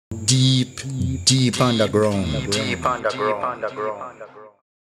deep underground.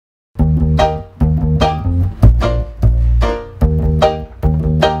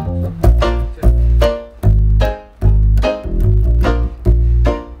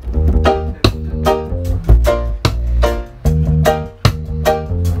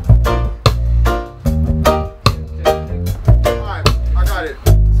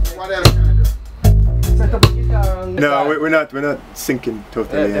 No, we're not sinking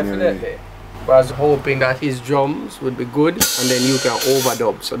totally. Yeah, definitely. I was hoping that his drums would be good and then you can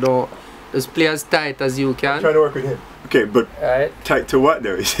overdub. So don't just play as tight as you can. Trying to work with him. Okay, but tight to what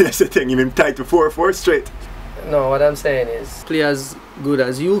though? That's the thing. You mean tight to 4/4 straight? No, what I'm saying is play as good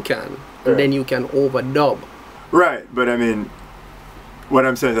as you can and then you can overdub. Right, but I mean, what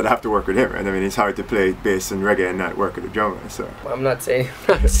I'm saying is that I have to work with him, right? I mean, it's hard to play bass and reggae and not work with the drummer. So I'm not saying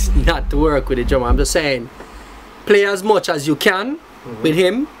not to work with the drummer. I'm just saying play as much as you can with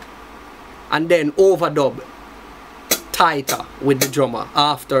him and then overdub tighter with the drummer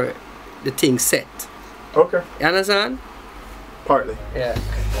after the thing's set. Okay. You understand? Partly. Yeah.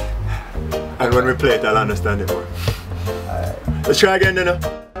 And when we play it, I'll understand it more. Let's try again then.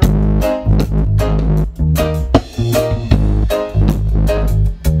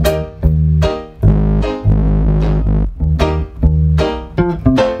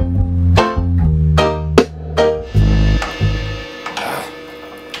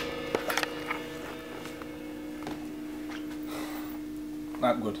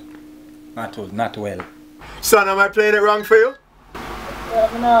 Not good. Not well. Son, am I playing it wrong for you? Yeah,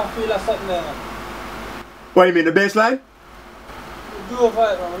 I don't feel like something there. What, you mean the bass line? You do a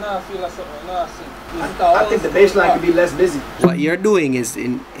vibe, man. I don't feel like something. I think the bass line could be less busy. What you're doing is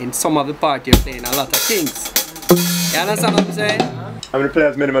in some of the part you're playing a lot of things. You understand what I'm saying? I'm going to play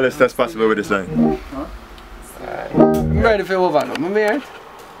as minimalist as possible with this line. I'm ready for overdub. I'm here.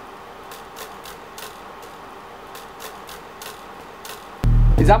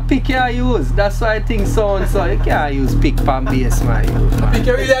 It's a pick you use, that's why things sound so. You can't use pick pan bass, man. Pick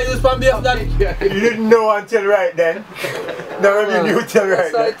you really use pan bass, daddy? You didn't know until right then. No, you knew till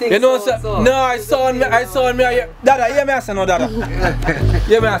right then. You know, so, no, I saw me. Dada, hear me, I say no, Dada.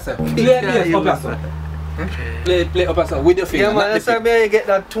 Hear me, I say. Play bass up, I say. Play up, I say, with your finger. Yeah, man, that's why you get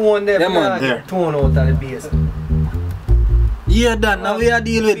that tone there. Yeah, man. Yeah. Tone out of the bass. Yeah, Dan, now we are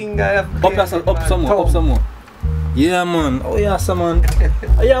dealing with. Up some more. Yeah, man. Oh, yeah, some man.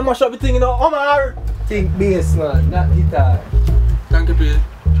 Oh, yeah, mash up the thing, you know. Omar! Think bass, man, not guitar. Thank you, please.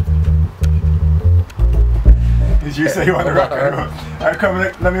 Did you say you want to rock and roll? Alright, come,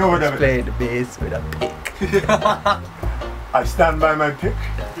 let me overdub it. Play the bass with a pick. I stand by my pick.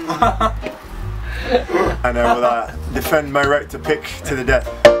 And I will defend my right to pick to the death.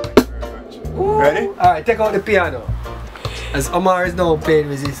 Ready? Alright, take out the piano. As Omar is now playing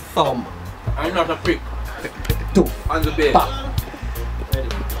with his thumb. I'm not a prick. Two. On the bass.